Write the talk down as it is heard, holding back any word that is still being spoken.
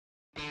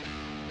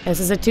This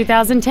is a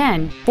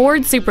 2010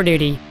 Ford Super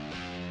Duty.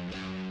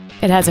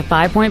 It has a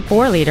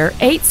 5.4-liter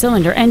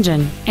 8-cylinder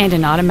engine and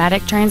an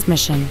automatic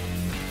transmission.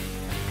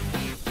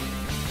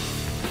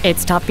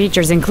 Its top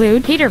features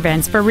include heater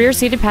vents for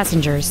rear-seated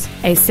passengers,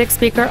 a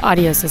 6-speaker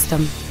audio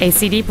system, a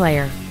CD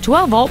player,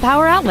 12-volt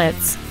power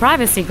outlets,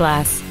 privacy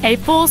glass, a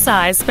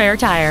full-size spare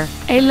tire,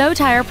 a low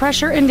tire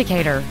pressure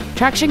indicator,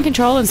 traction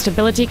control and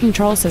stability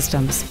control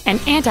systems,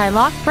 an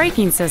anti-lock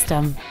braking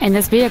system, and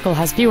this vehicle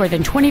has fewer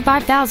than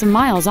 25,000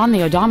 miles on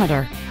the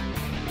odometer.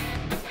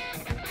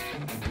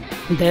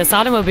 This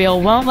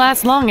automobile won't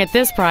last long at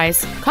this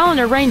price. Call and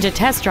arrange a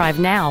test drive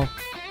now.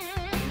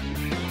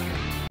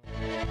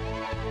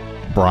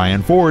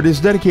 Brien Ford is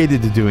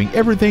dedicated to doing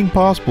everything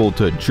possible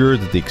to ensure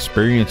that the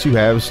experience you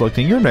have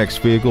selecting your next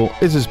vehicle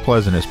is as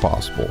pleasant as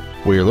possible.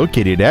 We are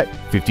located at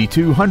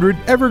 5200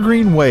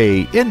 Evergreen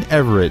Way in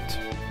Everett.